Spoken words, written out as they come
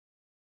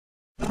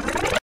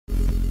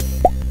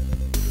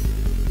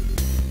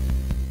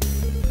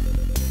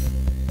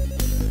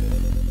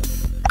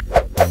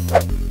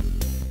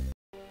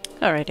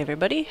Alright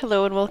everybody,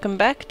 hello and welcome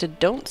back to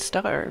Don't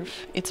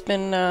Starve. It's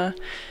been a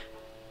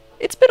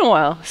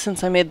while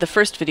since I made the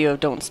first video of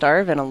Don't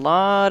Starve, and a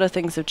lot of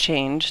things have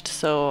changed,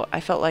 so I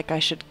felt like I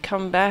should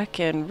come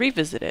back and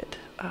revisit it.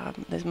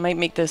 This might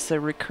make this a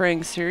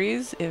recurring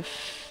series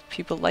if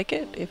people like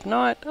it. If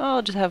not,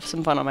 I'll just have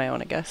some fun on my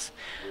own, I guess.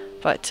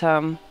 But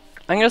I'm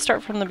gonna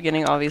start from the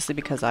beginning, obviously,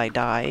 because I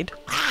died.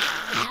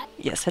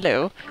 Yes,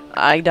 hello.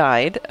 I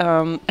died.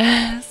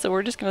 So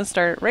we're just gonna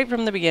start right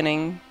from the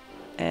beginning,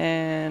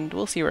 and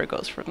we'll see where it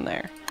goes from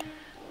there.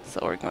 So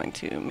we're going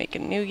to make a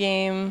new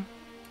game.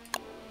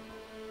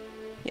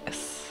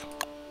 Yes.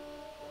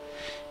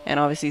 And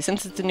obviously,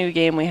 since it's a new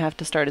game, we have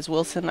to start as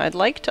Wilson. I'd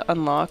like to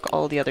unlock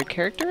all the other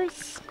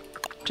characters,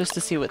 just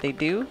to see what they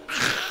do.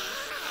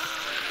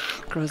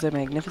 Grows a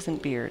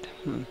magnificent beard.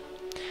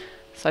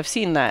 So I've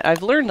seen that.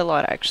 I've learned a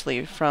lot,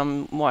 actually,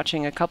 from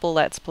watching a couple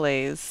Let's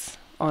Plays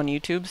on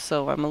YouTube,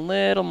 so I'm a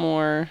little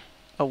more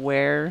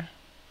aware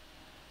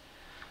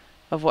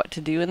of what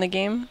to do in the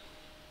game.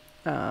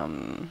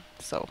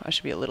 So I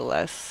should be a little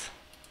less...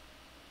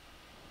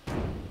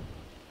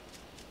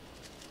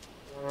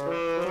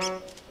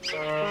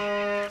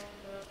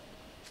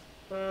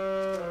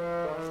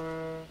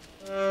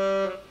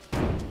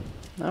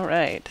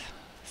 Alright,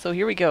 so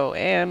here we go,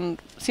 and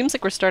seems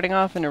like we're starting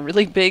off in a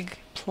really big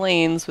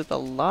plains with a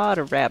lot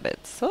of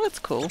rabbits, so that's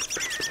cool.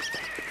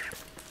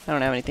 I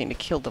don't have anything to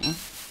kill them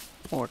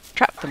or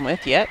trap them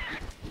with yet,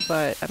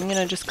 but I'm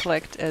gonna just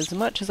collect as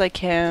much as I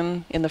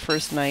can in the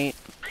first night.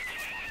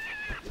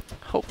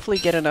 Hopefully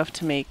get enough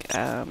to make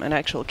an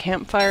actual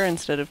campfire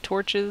instead of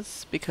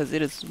torches, because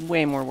it is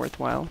way more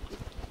worthwhile.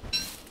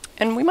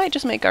 And we might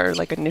just make our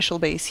initial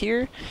base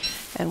here,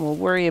 and we'll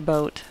worry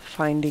about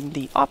finding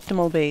the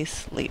optimal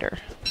base later.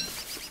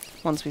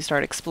 Once we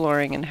start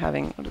exploring and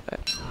having... what is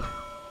that?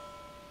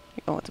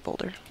 Oh, it's a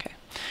boulder. Okay.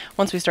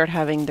 Once we start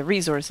having the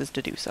resources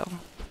to do so.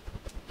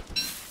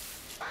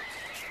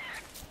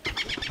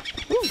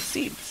 Ooh,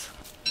 seeds.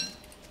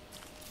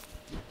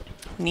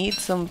 Need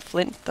some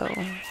flint, though.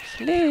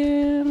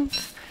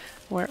 Flint!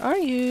 Where are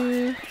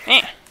you?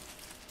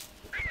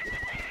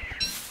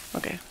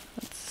 Okay,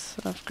 that's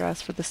enough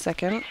grass for the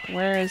second.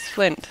 Where is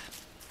flint?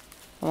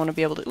 I want to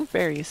be able to... ooh,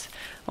 berries.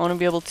 I want to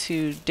be able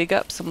to dig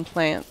up some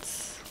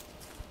plants.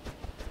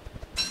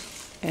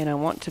 And I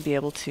want to be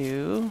able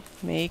to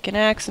make an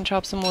axe and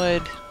chop some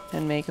wood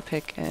and make a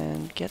pick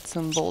and get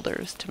some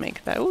boulders to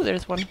make that. Ooh,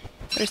 there's one.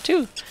 There's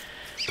two.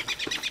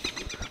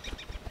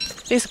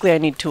 Basically, I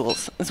need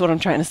tools, is what I'm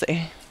trying to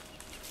say.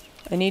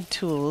 I need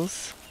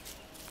tools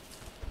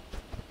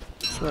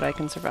so that I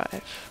can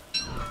survive.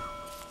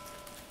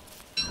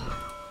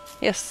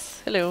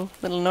 Yes, hello.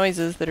 Little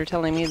noises that are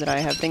telling me that I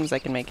have things I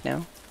can make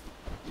now.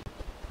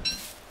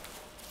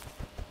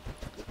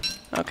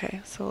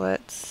 Okay, so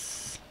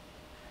let's...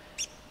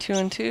 2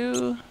 and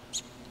 2,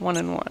 1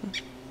 and 1.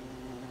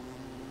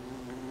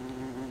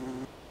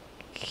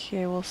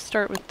 Okay, we'll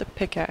start with the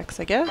pickaxe,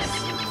 I guess.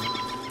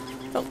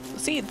 Oh,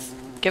 seeds!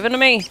 Give it to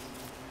me!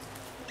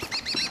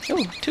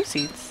 Ooh, 2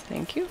 seeds,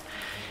 thank you.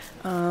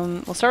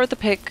 We'll start with the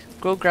pick,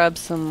 go grab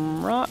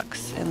some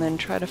rocks, and then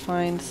try to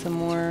find some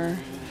more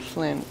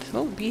flint.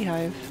 Oh,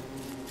 beehive.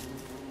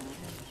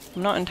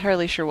 I'm not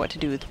entirely sure what to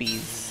do with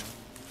bees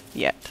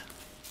yet.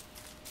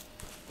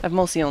 I've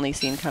mostly only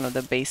seen kind of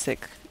the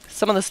basic,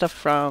 some of the stuff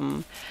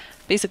from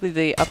basically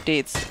the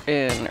updates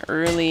in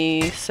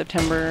early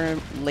September,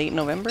 late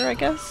November, I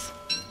guess.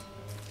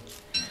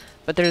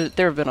 But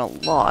there have been a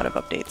lot of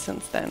updates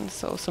since then,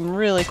 so some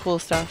really cool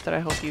stuff that I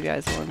hope you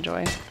guys will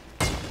enjoy.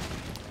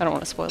 I don't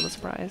want to spoil the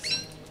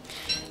surprise.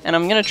 And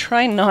I'm going to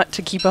try not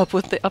to keep up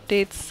with the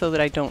updates so that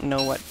I don't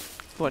know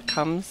what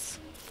comes.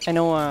 I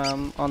know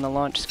on the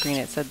launch screen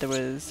it said there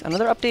was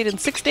another update in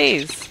 6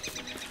 days.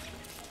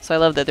 So I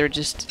love that they're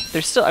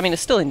still, I mean,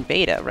 it's still in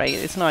beta, right?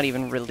 It's not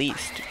even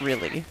released,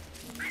 really.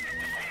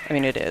 I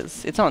mean, it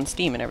is. It's on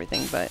Steam and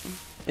everything, but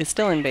it's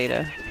still in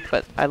beta.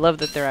 But I love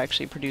that they're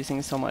actually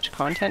producing so much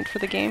content for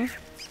the game,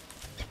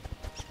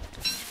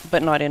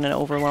 but not in an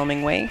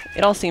overwhelming way.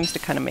 It all seems to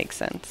kind of make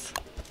sense.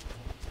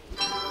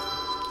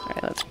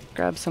 Alright, let's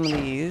grab some of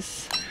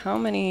these. How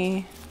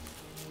many...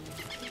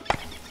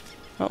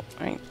 oh,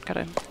 alright,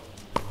 gotta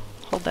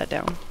hold that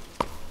down.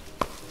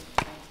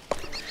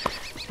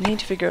 I need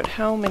to figure out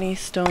how many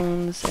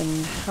stones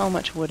and how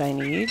much wood I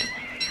need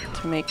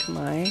to make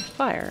my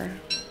fire.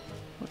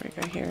 What do we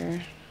got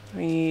here?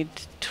 We need...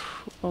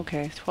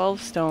 okay,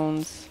 12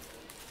 stones.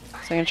 So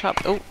I'm gonna chop...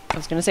 oh, I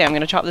was gonna say I'm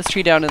gonna chop this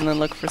tree down and then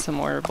look for some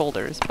more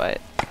boulders,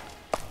 but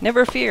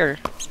never fear,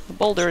 the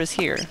boulder is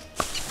here.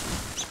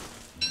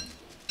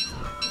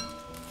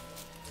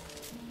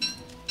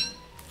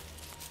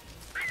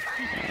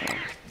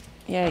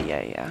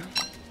 Yeah.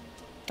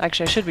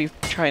 Actually, I should be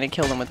trying to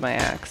kill them with my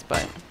axe,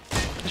 but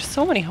there's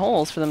so many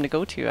holes for them to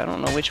go to. I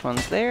don't know which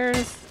one's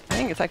theirs. I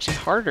think it's actually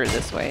harder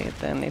this way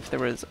than if there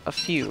was a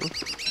few.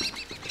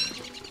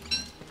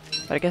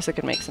 But I guess I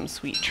could make some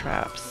sweet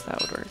traps.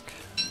 That would work.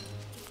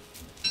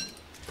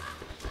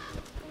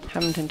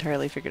 Haven't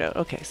entirely figured out.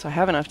 Okay, so I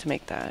have enough to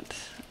make that.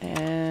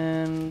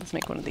 And let's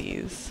make one of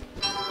these.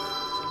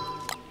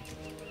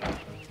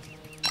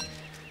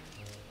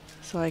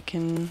 so I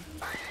can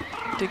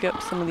dig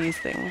up some of these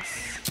things.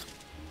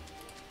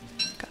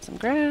 Got some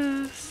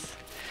grass.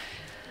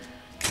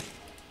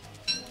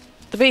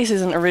 The base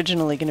isn't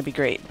originally going to be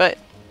great, but,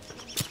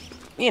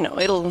 you know,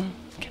 it'll...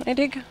 Can I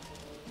dig?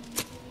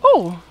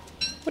 Oh!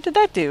 What did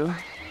that do?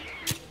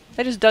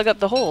 I just dug up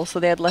the hole, so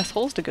they had less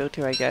holes to go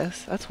to, I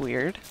guess. That's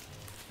weird.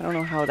 I don't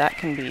know how that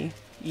can be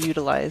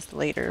utilized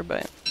later,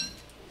 but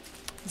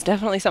it's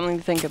definitely something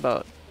to think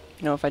about.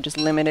 You know, if I just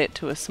limit it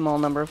to a small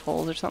number of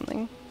holes or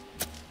something.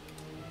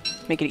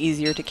 Make it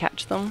easier to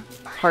catch them,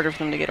 harder for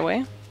them to get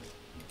away.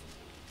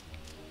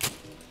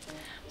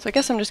 So I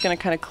guess I'm just going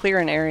to kind of clear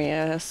an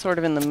area sort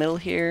of in the middle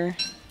here.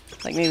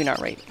 Like maybe not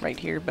right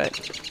here, but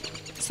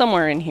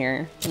somewhere in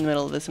here, in the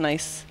middle of this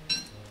nice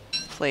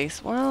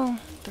place. Well,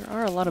 there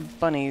are a lot of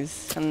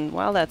bunnies, and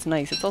while that's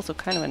nice, it's also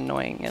kind of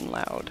annoying and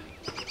loud.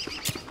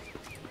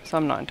 So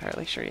I'm not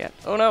entirely sure yet.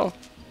 Oh no!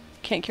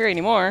 Can't carry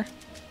anymore!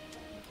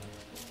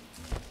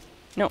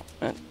 No,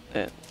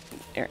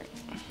 there.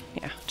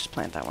 Yeah, just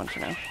plant that one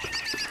for now.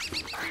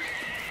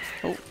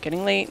 Oh,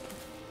 getting late.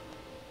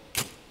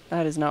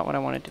 That is not what I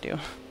wanted to do.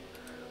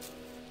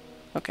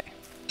 Okay.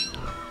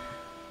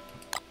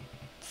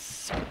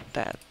 Let's put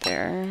that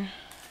there.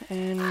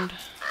 And...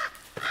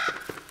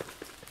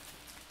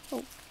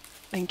 oh,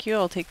 thank you,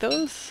 I'll take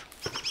those.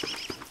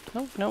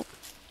 Oh, nope.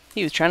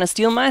 He was trying to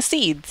steal my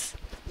seeds.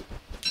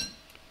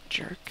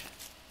 Jerk.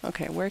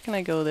 Okay, where can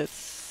I go that's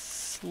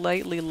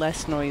slightly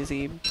less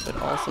noisy, but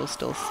also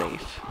still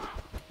safe?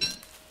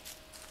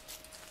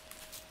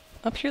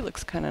 Up here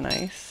looks kind of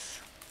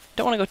nice.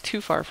 Don't want to go too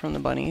far from the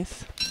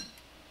bunnies,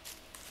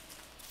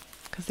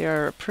 because they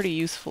are a pretty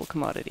useful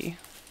commodity.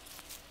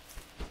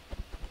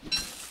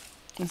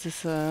 Is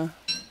this,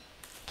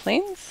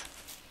 plains?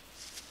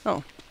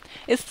 Oh.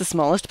 It's the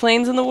smallest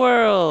plains in the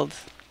world!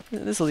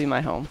 This will be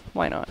my home.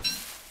 Why not?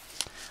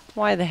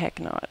 Why the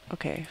heck not?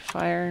 Okay,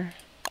 fire.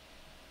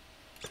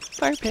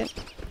 Fire pit.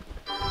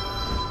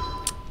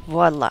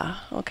 Voila.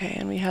 Okay,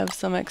 and we have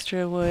some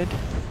extra wood.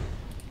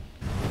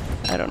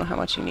 I don't know how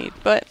much you need,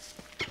 but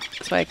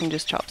so I can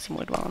just chop some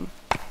wood while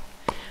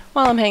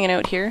I'm hanging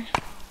out here.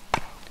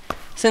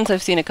 Since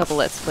I've seen a couple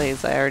Let's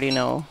Plays, I already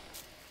know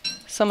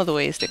some of the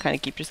ways to kind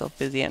of keep yourself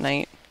busy at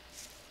night.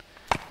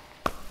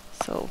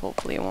 So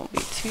hopefully it won't be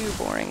too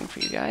boring for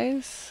you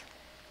guys.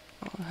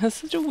 Oh, that's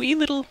such a wee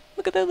little...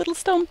 Look at that little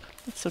stump.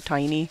 It's so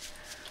tiny.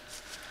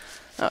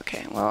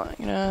 Okay, well, I'm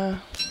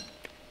gonna...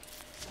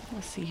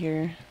 Let's see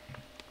here.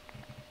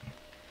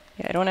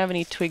 Yeah, I don't have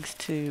any twigs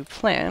to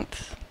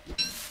plant,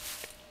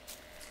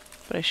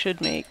 but I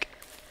should make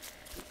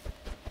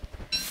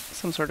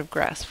some sort of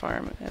grass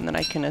farm, and then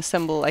I can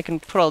assemble... I can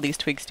put all these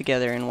twigs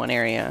together in one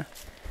area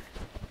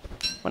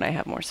when I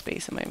have more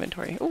space in my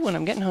inventory. Oh, and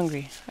I'm getting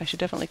hungry. I should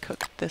definitely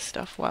cook this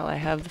stuff while I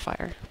have the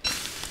fire.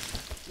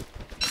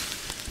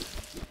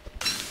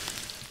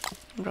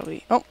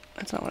 Probably... Oh,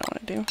 that's not what I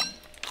want to do.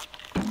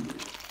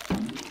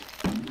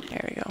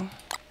 There we go.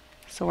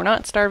 So we're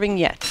not starving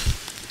yet.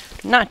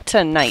 Not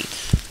tonight.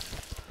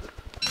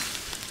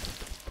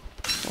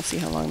 We'll see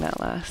how long that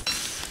lasts.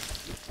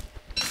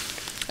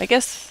 I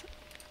guess,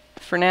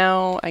 for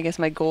now, I guess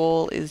my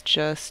goal is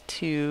just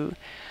to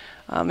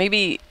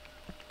maybe...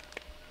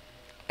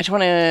 I just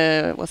want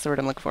to, what's the word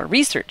I'm looking for?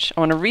 Research. I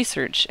want to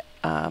research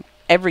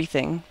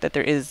everything that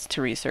there is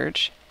to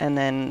research, and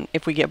then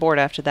if we get bored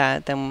after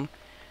that, then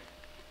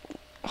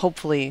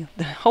hopefully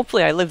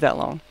I live that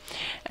long.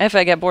 If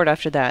I get bored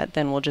after that,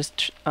 then we'll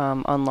just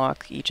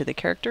unlock each of the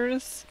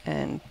characters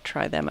and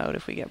try them out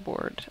if we get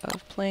bored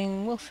of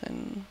playing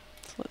Wilson.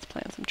 So let's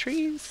plant some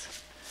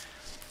trees.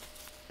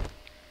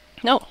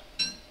 No.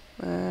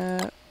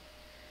 Plant.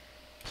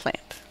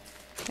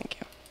 Thank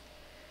you.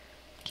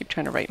 Keep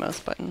trying to right mouse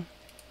button.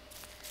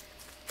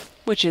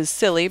 Which is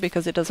silly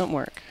because it doesn't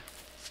work.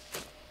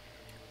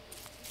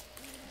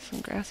 Some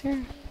grass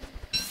here.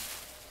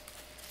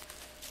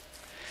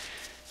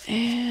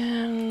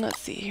 And let's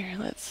see here.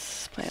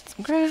 Let's plant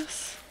some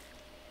grass.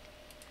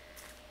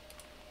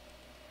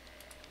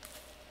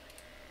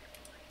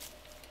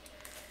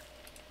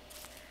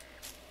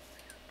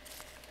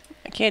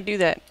 I can't do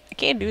that. I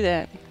can't do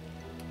that.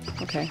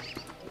 Okay.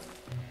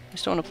 I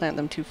just don't want to plant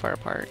them too far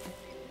apart,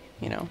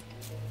 you know.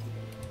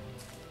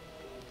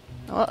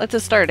 Well, it's a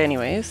start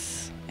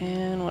anyways.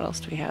 And what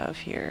else do we have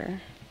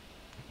here?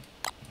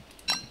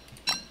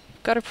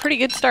 Got a pretty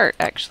good start,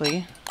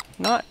 actually.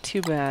 Not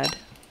too bad.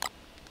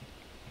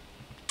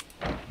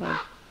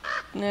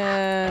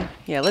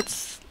 Yeah,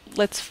 let's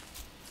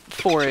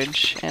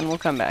forage, and we'll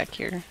come back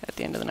here at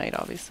the end of the night,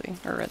 obviously.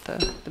 Or at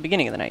the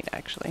beginning of the night,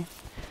 actually.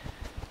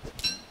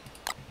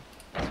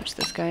 Switch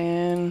this guy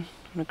in. I'm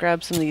gonna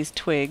grab some of these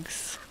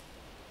twigs.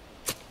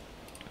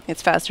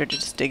 It's faster to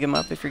just dig them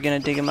up if you're gonna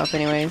dig them up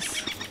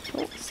anyways.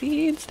 Oh,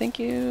 seeds, thank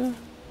you.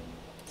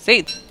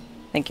 Seeds!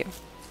 Thank you.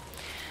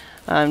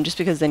 Just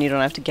because then you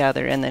don't have to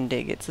gather and then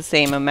dig. It's the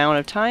same amount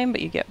of time,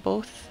 but you get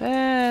both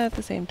at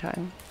the same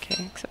time.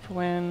 Okay, except for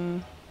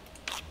when...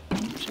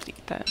 Should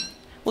eat that.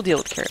 We'll deal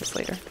with carrots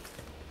later.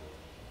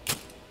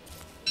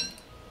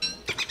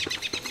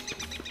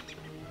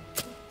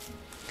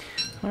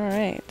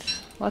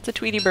 Alright. Lots of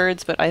Tweety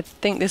birds, but I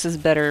think this is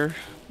better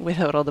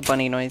without all the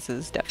bunny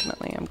noises,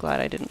 definitely. I'm glad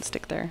I didn't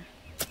stick there.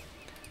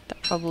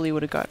 That probably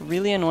would have got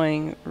really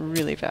annoying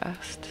really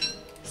fast.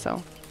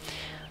 So,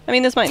 I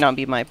mean, this might not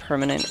be my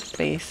permanent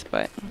base,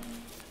 but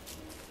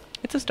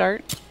it's a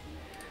start.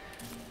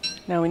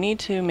 Now we need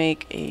to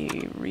make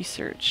a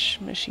research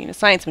machine, a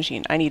science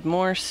machine. I need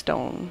more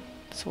stone.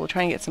 So we'll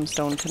try and get some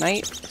stone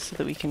tonight so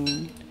that we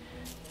can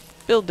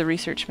build the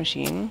research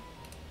machine.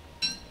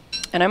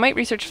 And I might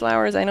research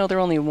flowers. I know they're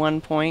only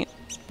 1 point,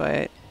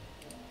 but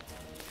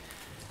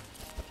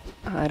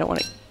I don't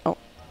want to... Oh,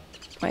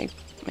 my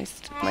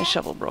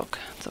shovel broke.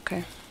 It's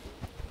okay.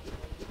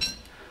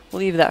 We'll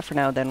leave that for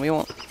now then. We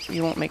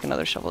won't make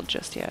another shovel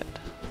just yet.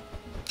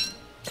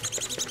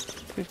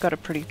 We've got a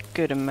pretty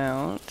good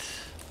amount.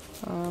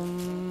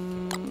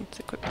 Let's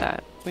equip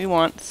that. We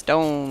want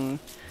stone.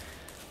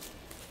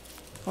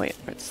 Wait,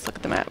 let's look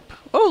at the map.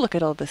 Oh, look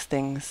at all these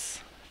things.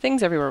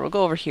 Things everywhere. We'll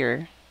go over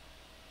here.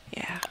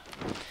 Yeah.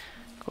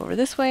 Go over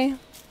this way.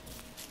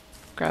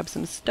 Grab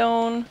some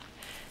stone.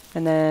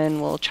 And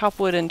then we'll chop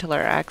wood until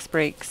our axe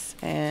breaks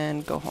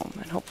and go home.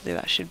 And hopefully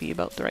that should be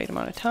about the right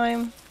amount of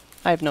time.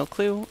 I have no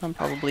clue. I'm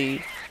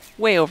probably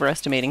way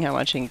overestimating how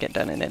much I can get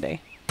done in a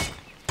day.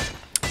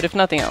 But if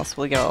nothing else,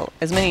 we'll get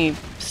as many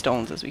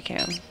stones as we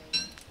can.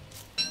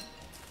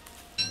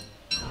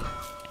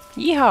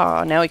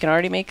 Yeehaw! Now we can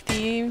already make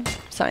the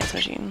science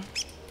machine.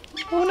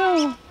 Oh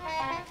no!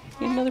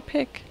 Need another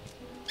pick.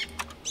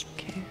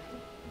 Okay.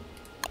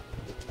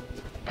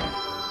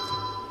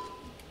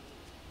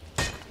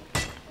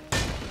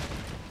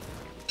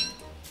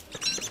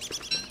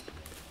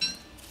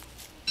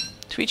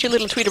 Tweet your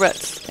little tweeter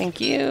butts. Thank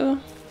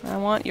you. I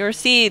want your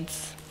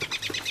seeds.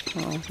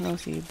 Oh, no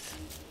seeds.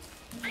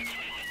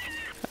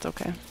 That's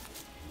okay.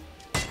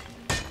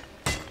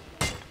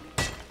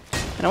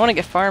 And I want to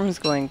get farms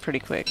going pretty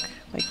quick.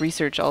 Like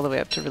research all the way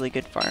up to really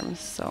good farms.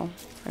 So,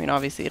 I mean,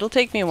 obviously it'll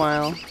take me a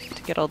while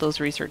to get all those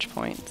research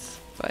points,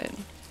 but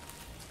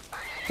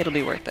it'll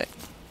be worth it.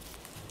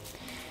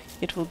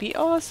 It will be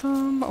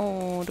awesome.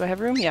 Oh, do I have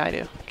room? Yeah, I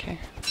do. Okay.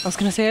 I was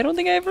gonna say, I don't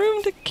think I have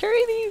room to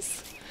carry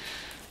these.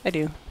 I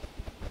do.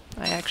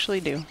 I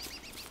actually do.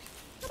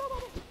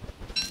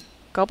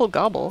 Gobble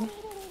gobble.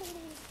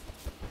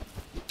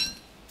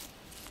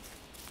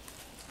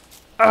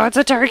 Oh, it's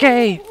a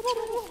turkey!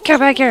 Come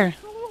back here!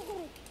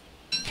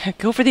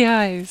 Go for the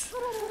eyes!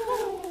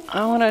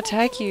 I want to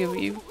attack you, but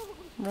you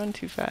run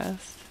too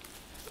fast.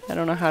 I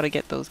don't know how to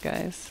get those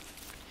guys.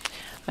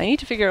 I need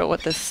to figure out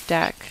what the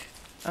stack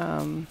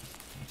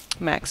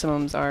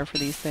maximums are for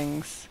these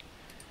things,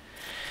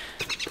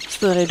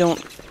 so that I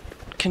don't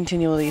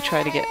continually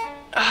try to get...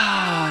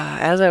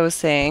 as I was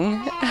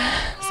saying,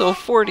 so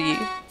 40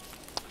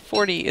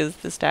 is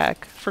the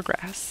stack for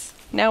grass.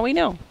 Now we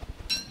know.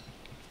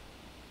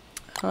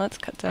 Let's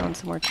cut down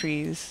some more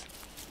trees.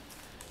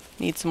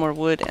 Need some more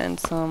wood and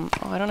some...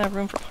 Oh, I don't have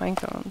room for pine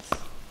cones.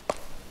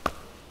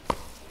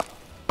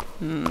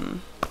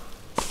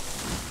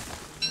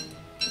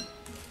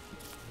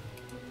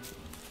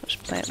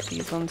 Just plant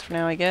these ones for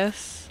now, I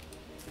guess.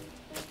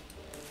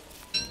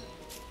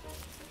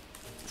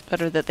 It's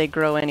better that they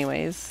grow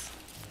anyways,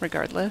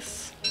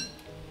 regardless.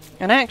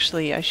 And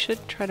actually, I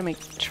should try to make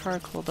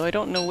charcoal, though I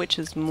don't know which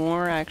is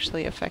more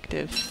actually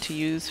effective to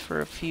use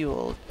for a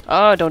fuel.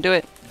 Oh, don't do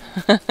it!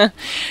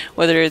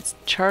 Whether it's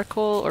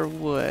charcoal or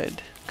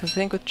wood. Because I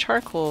think with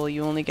charcoal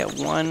you only get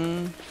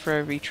 1 for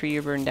every tree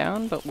you burn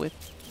down, but with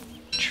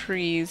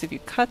trees, if you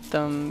cut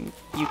them,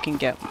 you can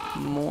get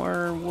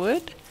more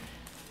wood.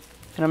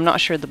 And I'm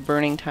not sure the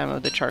burning time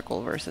of the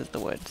charcoal versus the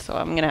wood, so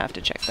I'm gonna have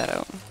to check that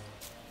out.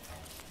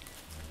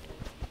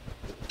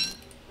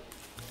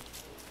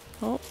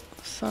 Oh,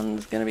 the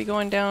sun's gonna be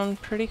going down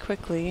pretty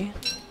quickly.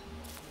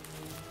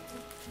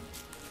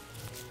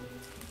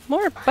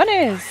 More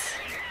bunnies!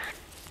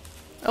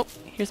 Oh,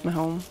 here's my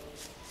home.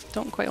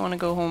 Don't quite want to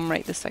go home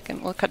right this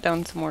second. We'll cut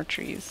down some more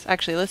trees.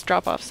 Actually, let's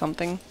drop off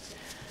something.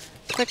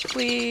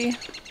 Quickly.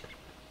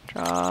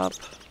 Drop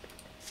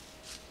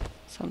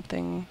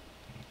something.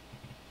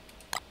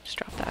 Just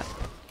drop that.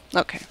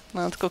 Okay,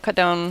 well, let's go cut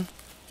down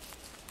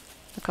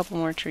a couple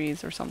more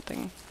trees or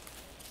something.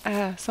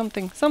 Ah,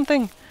 something!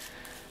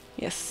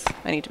 Yes,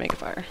 I need to make a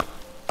fire.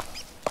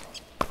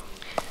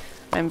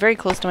 I'm very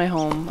close to my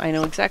home. I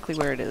know exactly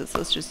where it is.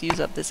 Let's just use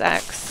up this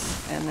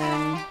axe and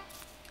then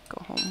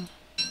go home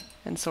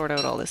and sort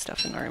out all this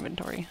stuff in our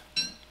inventory.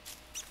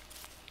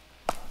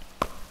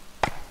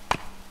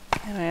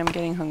 And I am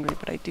getting hungry,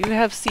 but I do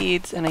have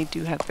seeds and I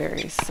do have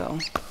berries, so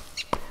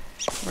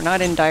we're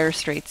not in dire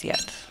straits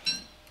yet.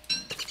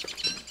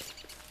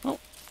 Oh,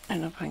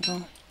 and a pine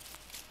cone.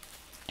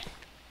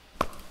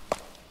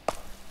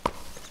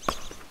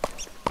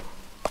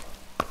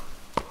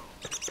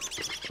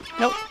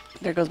 Nope,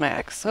 there goes my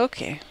axe.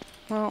 Okay,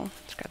 well,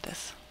 let's grab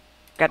this.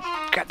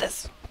 Grab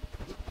this.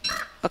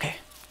 Okay.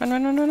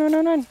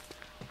 Run.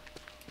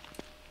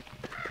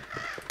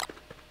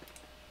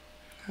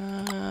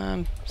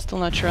 Still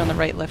not sure on the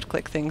right left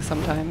click thing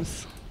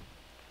sometimes.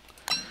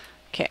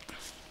 Okay,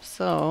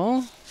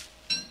 so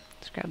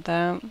let's grab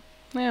that.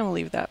 We'll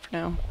leave that for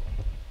now.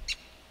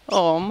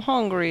 Oh, I'm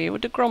hungry.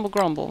 What did grumble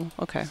grumble?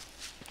 Okay,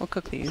 we'll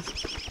cook these.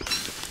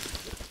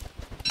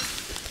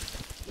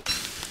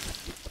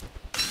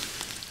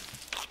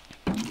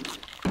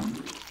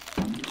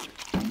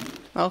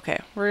 Okay,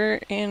 we're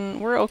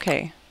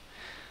okay.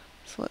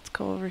 So let's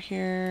go over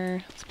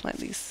here. Let's plant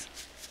these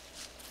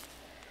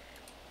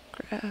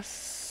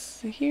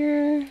grass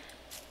here.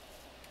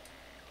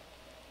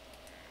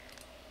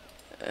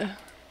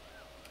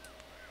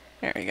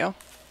 There we go.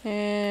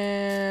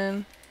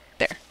 And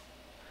there.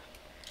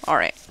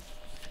 Alright.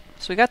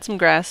 So we got some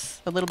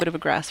grass, a little bit of a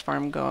grass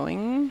farm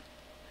going.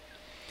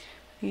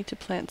 Need to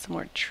plant some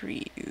more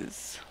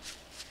trees.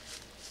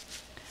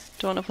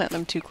 Don't want to plant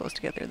them too close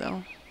together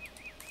though.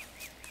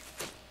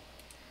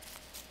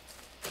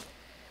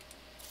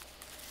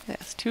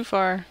 Yes, too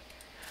far.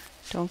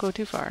 Don't go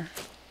too far.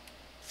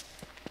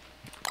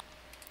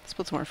 Let's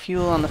put some more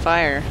fuel on the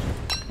fire.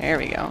 There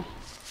we go.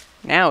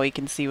 Now we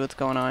can see what's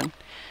going on.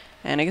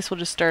 And I guess we'll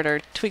just start our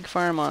twig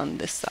farm on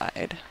this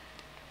side.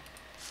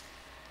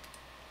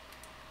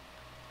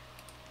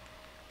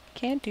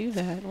 Can't do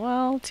that.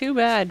 Well, too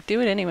bad.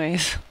 Do it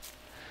anyways.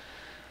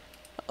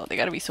 Oh, they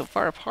gotta be so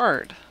far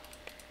apart.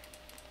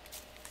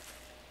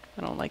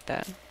 I don't like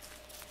that.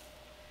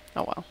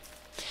 Oh well.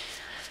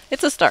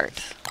 It's a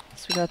start.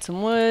 So we got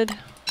some wood,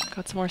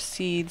 got some more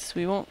seeds.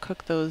 We won't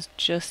cook those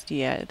just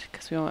yet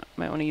because we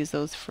might want to use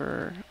those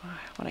for... Oh,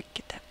 I want to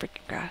get that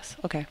freaking grass.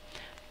 Okay.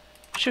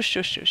 Shush,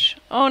 shush, shush.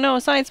 Oh no,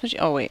 a science machine.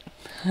 Oh wait.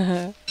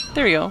 There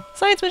we go.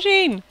 Science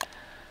machine!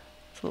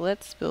 So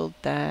let's build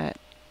that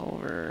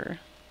over...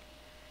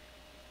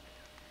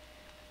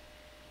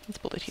 Let's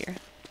build it here.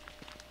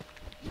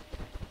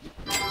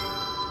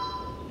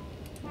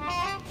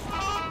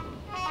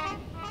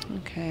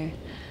 Okay.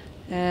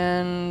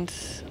 And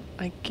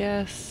I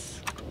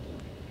guess...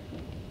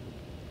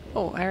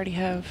 Oh, I already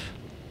have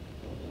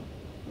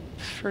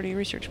 30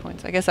 research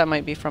points. I guess that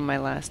might be from my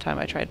last time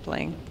I tried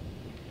playing.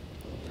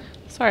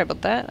 Sorry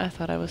about that. I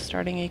thought I was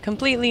starting a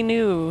completely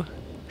new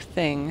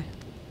thing.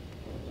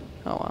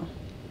 Oh well.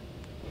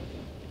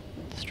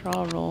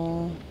 Straw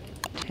roll,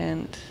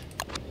 tent.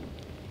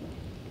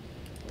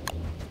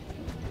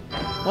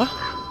 What?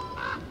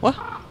 What?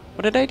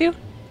 What did I do?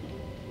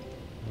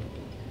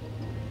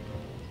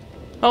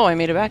 Oh, I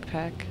made a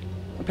backpack.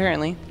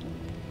 Apparently.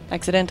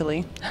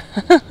 Accidentally.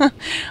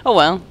 Oh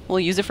well, we'll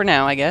use it for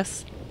now, I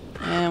guess.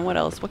 And what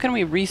else? What can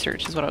we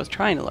research is what I was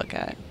trying to look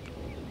at.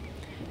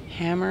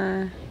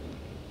 Hammer.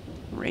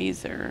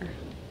 Razor.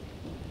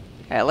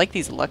 Yeah, I like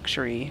these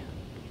luxury.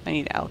 I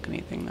need alchemy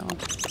thing though.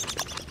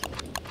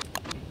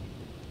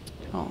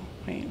 Oh,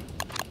 wait.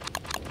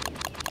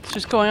 It's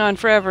just going on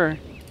forever.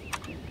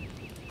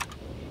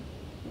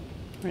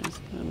 Where's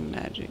the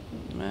magic?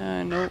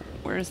 No,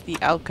 where's the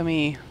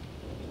alchemy?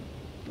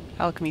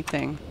 Alchemy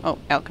thing. Oh,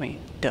 alchemy.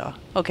 Duh.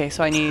 Okay,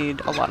 so I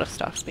need a lot of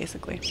stuff,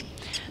 basically.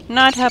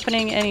 Not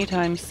happening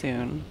anytime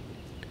soon.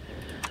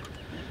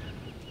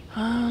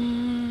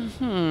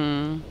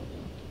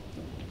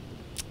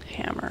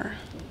 Hammer.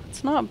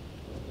 It's not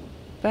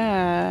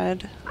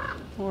bad.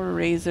 Or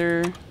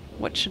razor.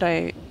 What should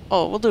I...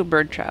 Oh, we'll do a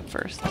bird trap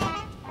first.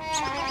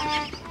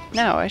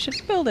 Now, I should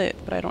build it,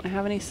 but I don't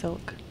have any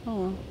silk. Oh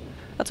well.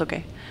 That's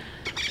okay.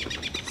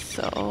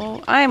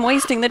 So, I'm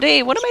wasting the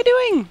day. What am I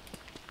doing?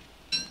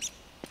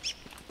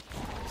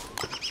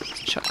 Let's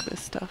chuck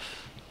this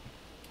stuff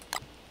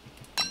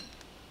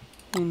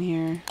in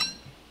here.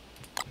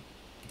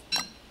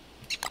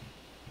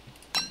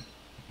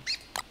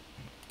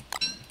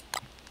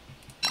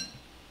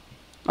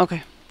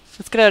 Okay,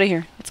 let's get out of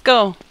here. Let's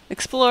go.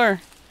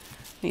 Explore.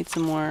 Need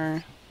some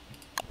more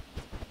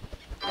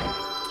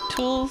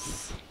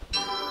tools.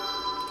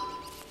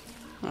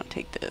 I'll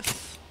take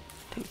this.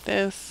 Take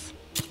this.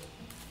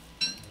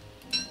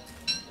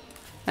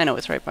 I know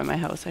it's right by my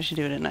house. I should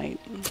do it at night.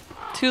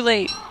 Too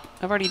late.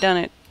 I've already done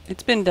it.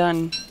 It's been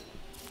done.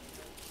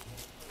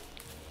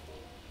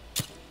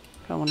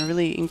 I want to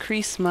really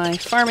increase my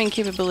farming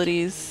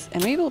capabilities.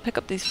 And maybe we'll pick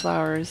up these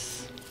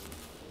flowers.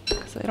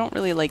 Because I don't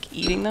really like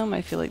eating them.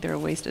 I feel like they're a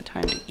waste of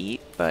time to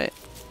eat. But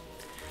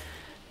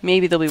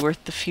maybe they'll be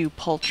worth the few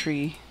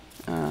paltry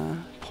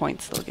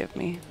points they'll give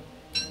me.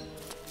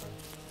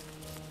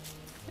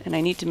 And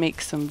I need to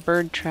make some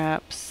bird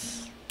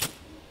traps.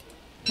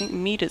 I think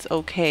meat is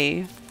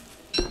okay.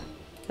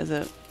 As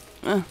a...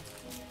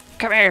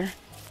 come here!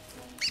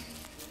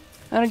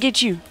 I don't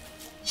get you!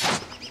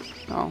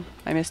 Oh,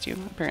 I missed you,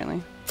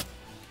 apparently.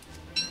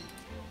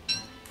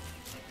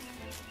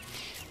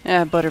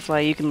 Butterfly,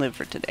 you can live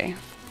for today.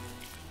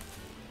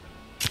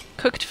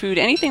 Cooked food,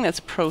 anything that's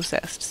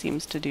processed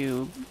seems to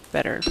do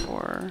better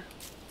for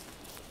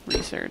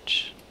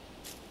research.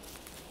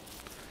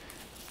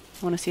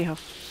 I want to see how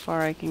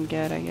far I can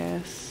get, I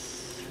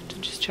guess. To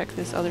just check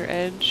this other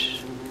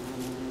edge.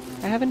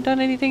 I haven't done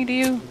anything to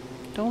you.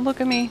 Don't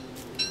look at me.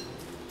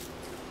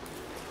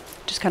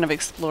 Just kind of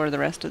explore the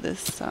rest of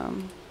this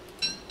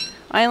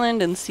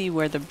island and see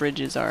where the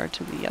bridges are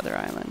to the other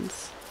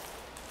islands.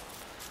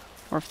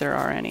 Or if there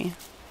are any.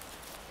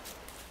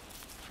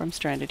 If I'm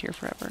stranded here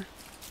forever.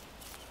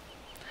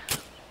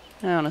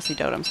 I honestly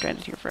doubt I'm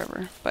stranded here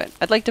forever, but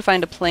I'd like to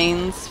find a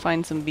plains,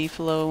 find some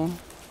beefalo,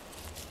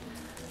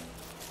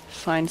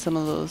 find some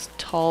of those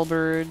tall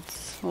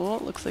birds. Oh,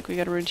 it looks like we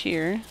got a ridge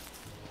here.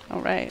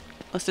 Alright,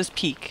 let's just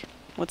peek.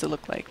 What's it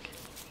look like?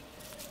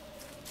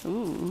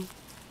 Ooh,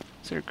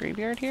 is there a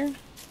graveyard here?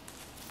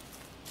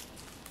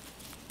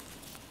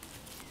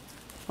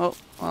 Oh,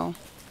 well,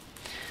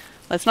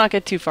 let's not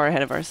get too far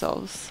ahead of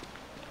ourselves,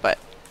 but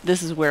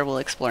this is where we'll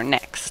explore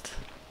next.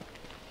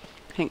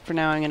 I think for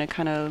now I'm going to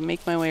kind of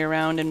make my way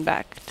around and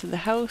back to the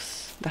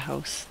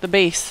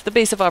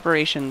base of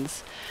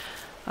operations,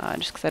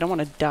 just because I don't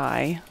want to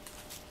die,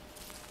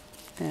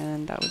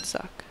 and that would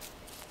suck.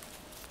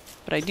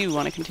 But I do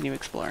want to continue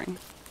exploring.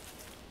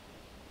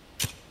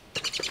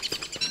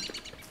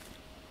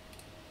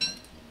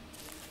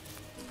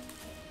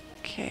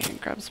 Okay,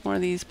 grab some more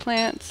of these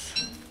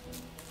plants.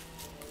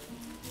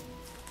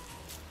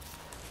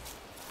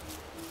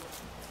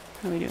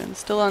 How are we doing?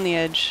 Still on the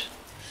edge.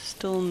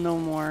 Still no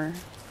more.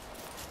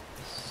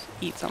 Let's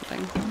eat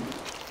something.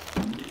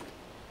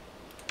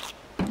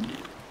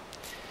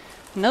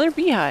 Another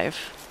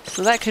beehive.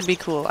 So that could be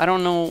cool. I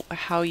don't know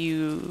how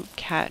you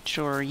catch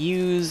or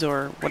use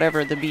or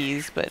whatever the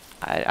bees, but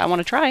I want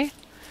to try.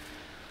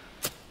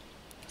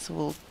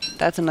 So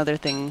that's another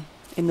thing.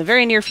 In the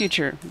very near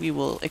future, we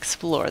will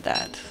explore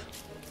that.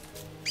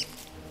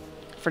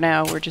 For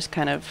now, we're just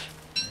kind of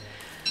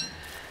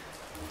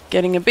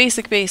getting a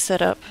basic base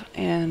set up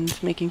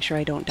and making sure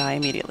I don't die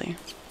immediately.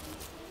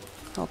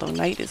 Although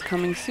night is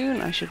coming soon,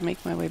 I should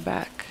make my way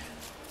back.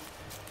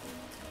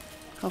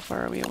 How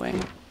far are we away?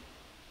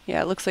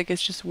 Yeah, it looks like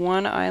it's just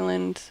one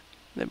island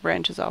that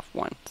branches off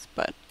once,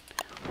 but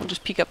we'll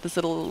just peek up this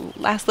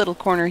last little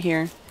corner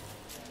here.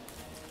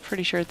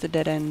 Pretty sure it's a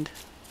dead end.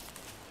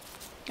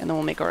 And then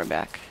we'll make our way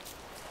back.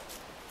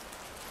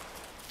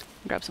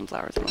 Grab some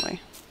flowers on the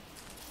way.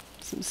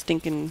 Some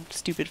stinking,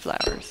 stupid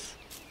flowers.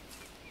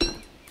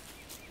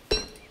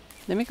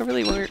 They make a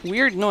really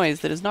weird noise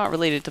that is not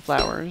related to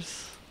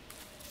flowers.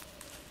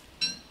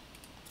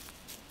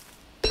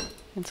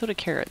 And so do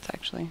carrots,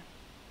 actually.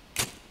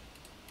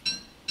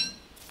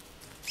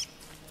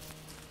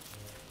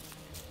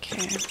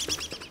 Okay.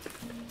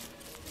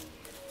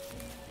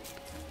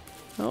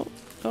 Oh,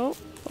 oh,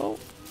 oh.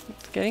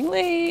 It's getting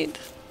late.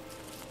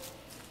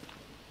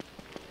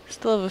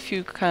 Still have a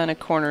few kind of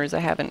corners I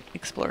haven't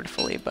explored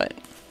fully, but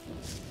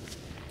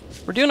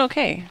we're doing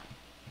okay.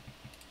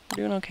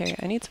 We're doing okay.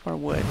 I need some more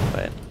wood,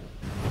 but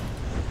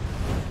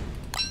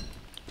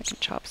I can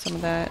chop some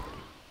of that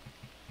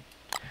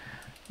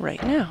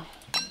right now.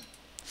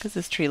 Because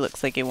this tree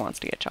looks like it wants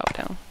to get chopped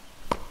down.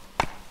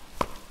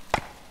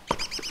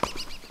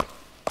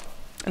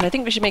 And I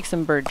think we should make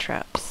some bird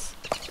traps.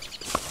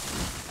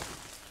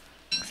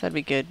 Because that'd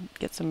be good.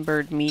 Get some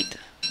bird meat.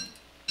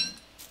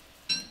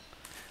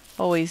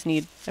 Always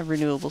need a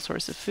renewable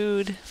source of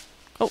food.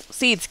 Oh,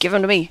 seeds! Give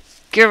them to me!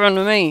 Give them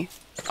to me!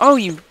 Oh,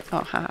 you... Oh,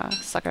 haha,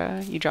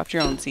 sucker. You dropped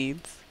your own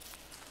seeds.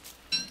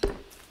 Yeah,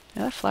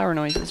 that flower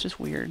noise is just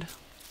weird.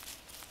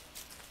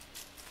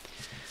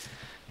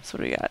 So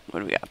what do we got?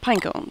 What do we got?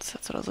 Pine cones.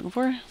 That's what I was looking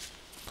for.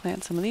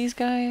 Plant some of these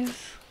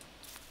guys.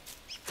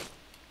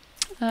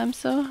 I'm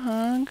so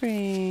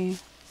hungry.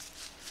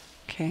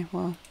 Okay,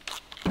 well.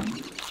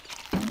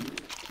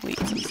 We'll eat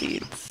some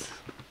seeds.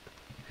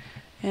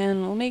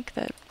 And we'll make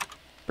that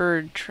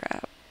bird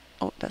trap.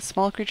 Oh, that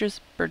small creature's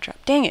bird trap.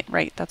 Dang it!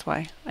 Right, that's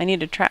why. I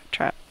need a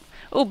trap.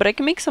 Oh, but I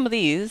can make some of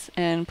these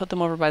and put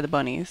them over by the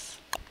bunnies.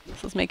 So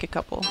let's make a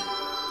couple.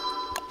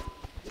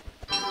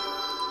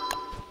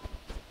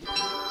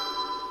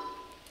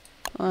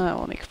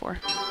 We'll make 4.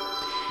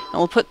 And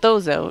we'll put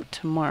those out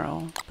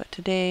tomorrow. But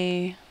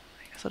today,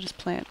 I guess I'll just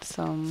plant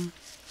some.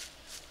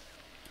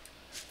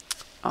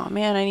 Oh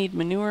man, I need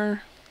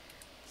manure.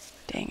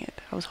 Dang it.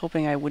 I was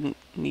hoping I wouldn't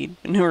need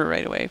manure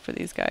right away for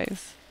these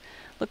guys.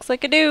 Looks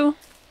like I do.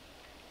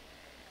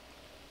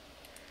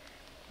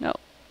 No,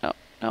 no,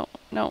 no,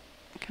 no.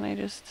 Can I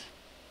just...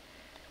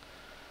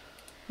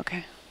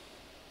 Okay.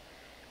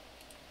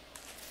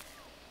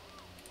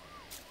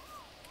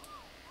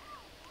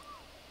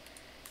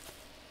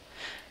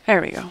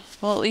 There we go.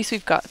 Well, at least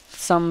we've got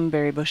some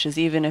berry bushes,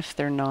 even if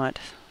they're not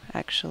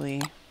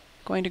actually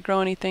going to grow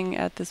anything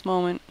at this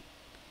moment.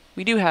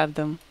 We do have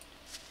them.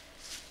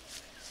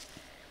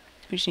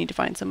 We just need to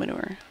find some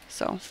manure.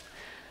 So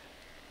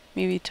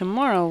maybe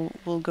tomorrow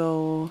we'll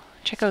go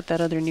check out that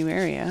other new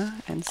area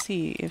and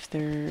see if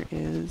there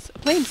is a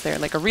plains there,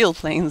 like a real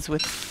plains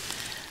with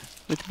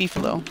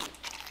beefalo.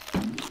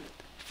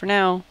 For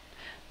now,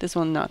 this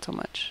one not so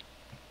much.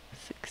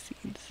 6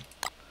 seeds.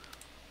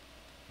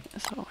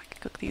 So I can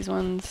cook these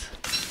ones.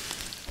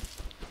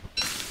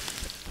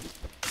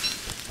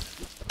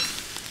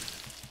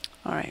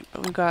 Alright,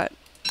 but we've got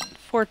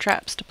 4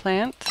 traps to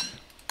plant.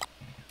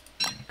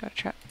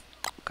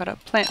 Gotta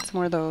plant some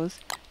more of those.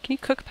 Can you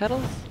cook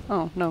petals?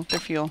 Oh, no, they're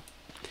fuel.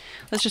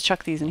 Let's just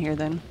chuck these in here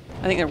then.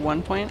 I think they're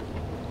 1 point.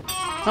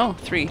 Oh,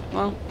 3.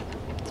 Well,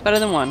 it's better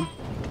than 1.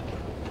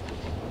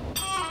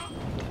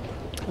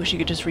 Wish you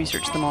could just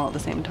research them all at the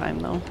same time,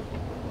 though.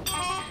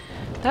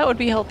 That would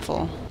be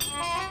helpful.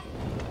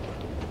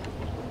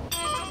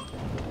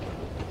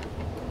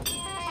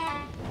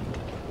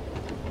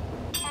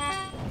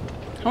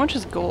 How much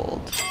is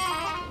gold?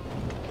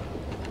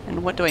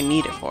 And what do I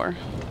need it for?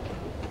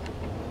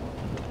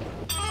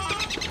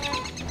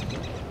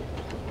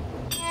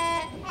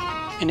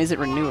 And is it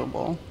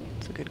renewable?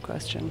 That's a good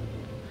question.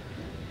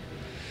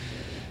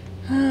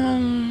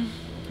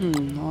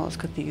 Well, let's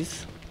cut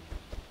these.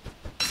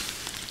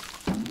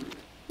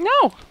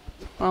 No!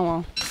 Oh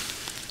well.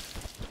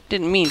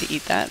 Didn't mean to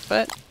eat that,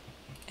 but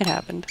it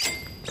happened.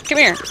 Come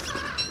here!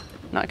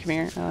 Not come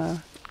here.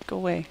 Go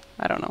away.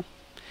 I don't know.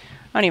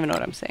 I don't even know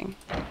what I'm saying.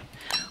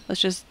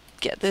 Let's just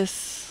get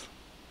this.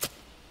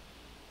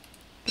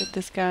 Get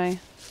this guy.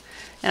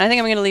 And I think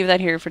I'm going to leave that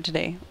here for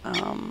today.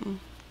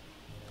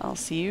 I'll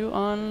see you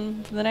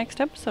on the next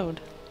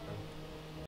episode.